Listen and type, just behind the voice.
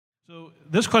So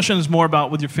this question is more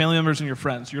about with your family members and your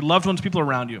friends, your loved ones, people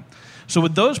around you. So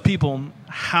with those people,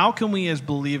 how can we as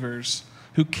believers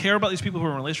who care about these people, who are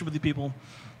in a relationship with these people,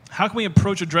 how can we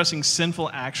approach addressing sinful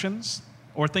actions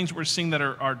or things that we're seeing that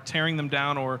are tearing them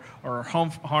down or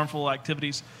harmful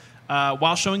activities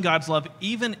while showing God's love,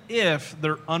 even if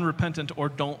they're unrepentant or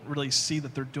don't really see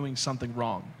that they're doing something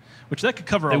wrong? Which that could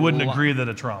cover a lot. They wouldn't agree that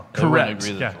it's wrong. Correct. They wouldn't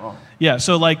agree that it's wrong. Yeah,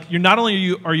 so like you're not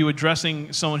only are you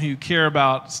addressing someone who you care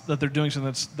about that they're doing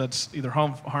something that's either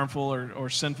harmful or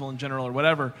sinful in general or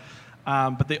whatever,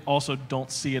 but they also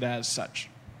don't see it as such.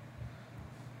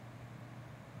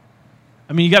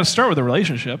 I mean, you got to start with a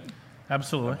relationship.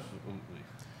 Absolutely.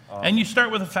 And you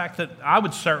start with the fact that I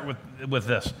would start with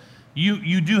this.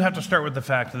 You do have to start with the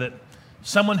fact that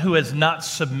someone who has not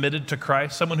submitted to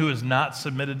Christ, someone who has not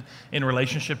submitted in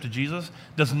relationship to Jesus,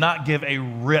 does not give a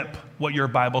rip what your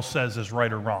Bible says is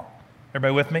right or wrong.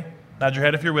 Everybody with me? Nod your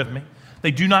head if you're with me.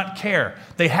 They do not care.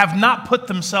 They have not put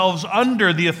themselves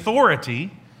under the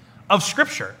authority of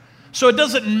Scripture. So it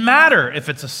doesn't matter if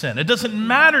it's a sin. It doesn't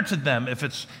matter to them if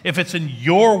it's in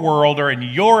your world or in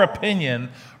your opinion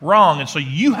wrong. And so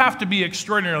you have to be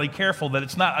extraordinarily careful that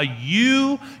it's not a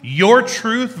your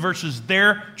truth versus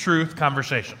their truth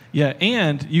conversation. Yeah,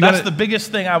 and that's the biggest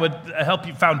thing I would help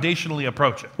you foundationally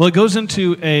approach it. Well, it goes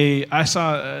into I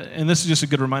saw, and this is just a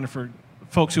good reminder for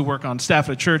folks who work on staff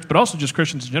at a church, but also just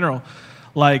Christians in general,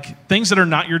 like things that are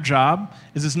not your job,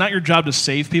 it's not your job to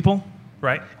save people.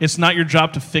 Right. It's not your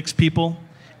job to fix people.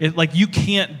 Like you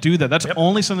can't do that. That's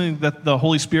only something that the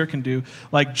Holy Spirit can do.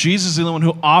 Like Jesus is the only one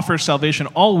who offers salvation.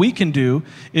 All we can do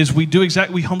is we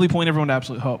humbly point everyone to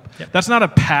absolute hope. Yep. That's not a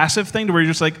passive thing to where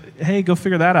you're just like, hey, go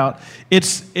figure that out.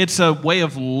 It's a way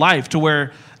of life to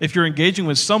where if you're engaging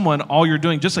with someone, all you're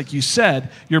doing, just like you said,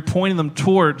 you're pointing them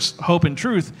towards hope and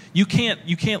truth. You can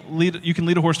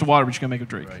lead a horse to water, but you can make it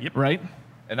drink. Right. Right?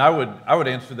 And I would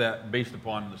answer that based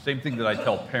upon the same thing that I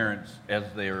tell parents as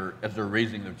they're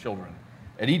raising their children.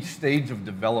 At each stage of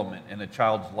development in a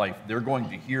child's life, they're going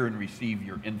to hear and receive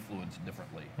your influence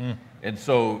differently. And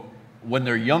so when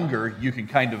they're younger, you can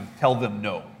kind of tell them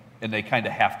no, and they kind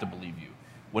of have to believe you.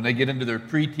 When they get into their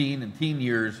preteen and teen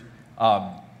years,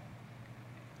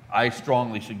 I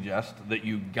strongly suggest that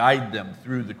you guide them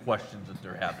through the questions that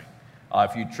they're having.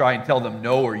 If you try and tell them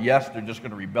no or yes, they're just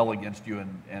going to rebel against you,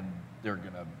 and you're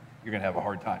going to have a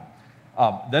hard time.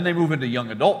 Then they move into young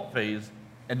adult phase,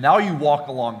 and now you walk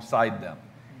alongside them.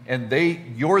 And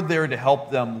you're there to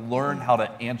help them learn how to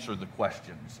answer the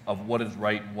questions of what is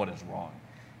right and what is wrong.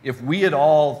 If we at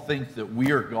all think that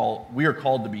we are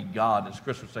called to be God, as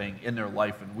Chris was saying, in their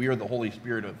life, and we are the Holy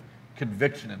Spirit of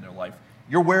conviction in their life,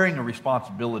 you're wearing a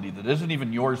responsibility that isn't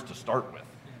even yours to start with.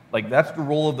 Like, that's the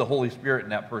role of the Holy Spirit in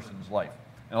that person's life.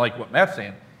 And like what Matt's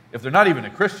saying, if they're not even a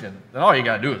Christian, then all you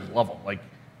got to do is love them. Like,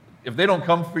 if they don't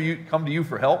come to you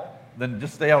for help, then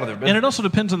just stay out of their business. And it also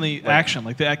depends on the action,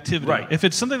 like the activity. Right. If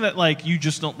it's something that like you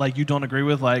just don't agree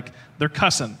with, like they're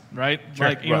cussing, right? Sure.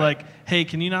 Like you're Right. like, hey,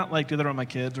 can you not like do that on my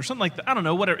kids or something like that? I don't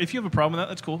know, whatever. If you have a problem with that,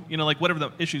 that's cool. Like whatever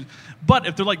the issues. But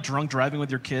if they're like drunk driving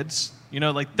with your kids,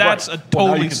 like that's Right. a Well,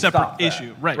 now totally you can separate stop that.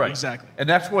 issue. Right, exactly. And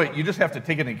that's what you just have to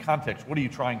take it in context. What are you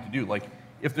trying to do? Like,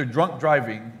 if they're drunk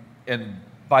driving and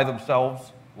by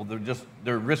themselves, well,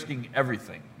 they're risking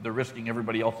everything. They're risking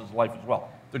everybody else's life as well.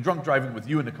 If they're drunk driving with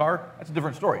you in the car, that's a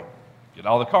different story. Get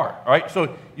out of the car, all right?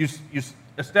 So you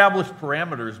establish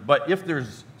parameters, but if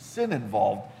there's sin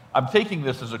involved, I'm taking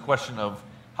this as a question of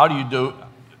how do you do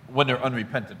when they're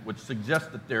unrepentant, which suggests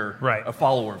that they're a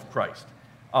follower of Christ.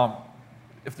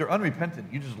 If they're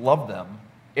unrepentant, you just love them,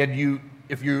 and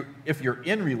if you're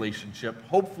in relationship,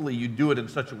 hopefully you do it in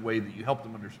such a way that you help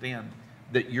them understand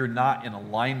that you're not in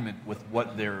alignment with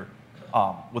what they're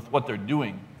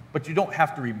doing, but you don't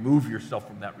have to remove yourself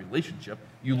from that relationship.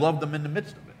 You love them in the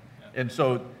midst of it. And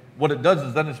so what it does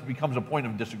is then it becomes a point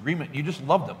of disagreement. You just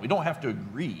love them. We don't have to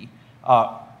agree,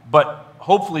 but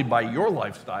hopefully by your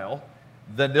lifestyle,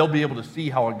 then they'll be able to see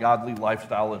how a godly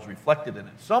lifestyle is reflected. And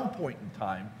at some point in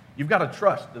time, you've got to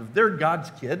trust that if they're God's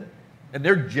kid and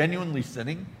they're genuinely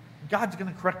sinning, God's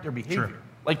going to correct their behavior. Sure.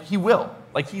 Like He will.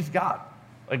 Like He's God.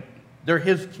 Like they're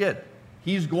His kid.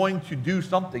 He's going to do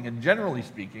something, and generally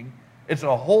speaking, it's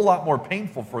a whole lot more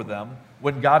painful for them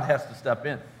when God has to step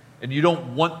in. And you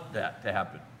don't want that to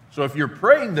happen. So if you're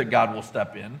praying that God will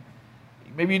step in,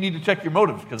 maybe you need to check your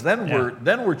motives, because then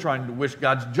we're trying to wish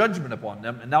God's judgment upon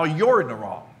them, and now you're in the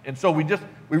wrong. And so we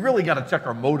really got to check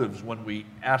our motives when we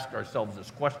ask ourselves this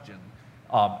question.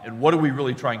 And what are we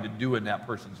really trying to do in that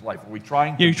person's life? Are we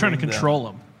trying to you're trying to control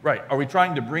them. Right. Are we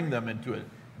trying to bring them into a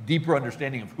deeper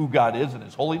understanding of who God is and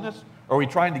His holiness? Or are we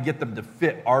trying to get them to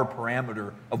fit our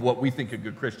parameter of what we think a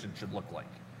good Christian should look like?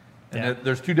 And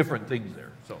there's two different things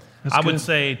there. So I would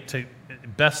say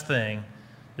best thing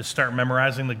is start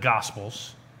memorizing the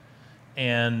Gospels.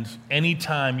 And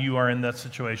anytime you are in that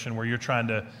situation where you're trying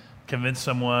to convince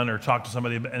someone or talk to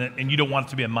somebody and you don't want it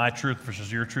to be a my truth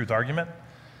versus your truth argument,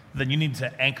 then you need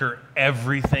to anchor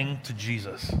everything to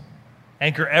Jesus.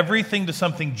 Anchor everything to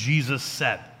something Jesus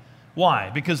said. Why?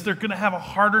 Because they're going to have a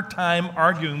harder time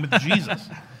arguing with Jesus.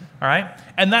 All right?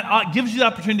 And that gives you the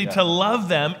opportunity to love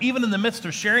them, even in the midst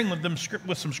of sharing with them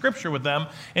with some scripture with them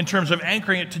in terms of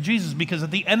anchoring it to Jesus. Because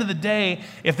at the end of the day,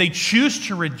 if they choose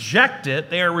to reject it,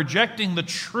 they are rejecting the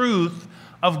truth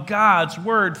of God's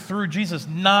word through Jesus,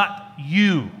 not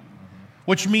you.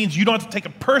 Which means you don't have to take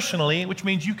it personally, which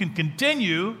means you can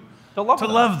continue to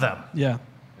love them. Yeah.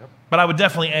 But I would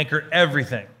definitely anchor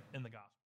everything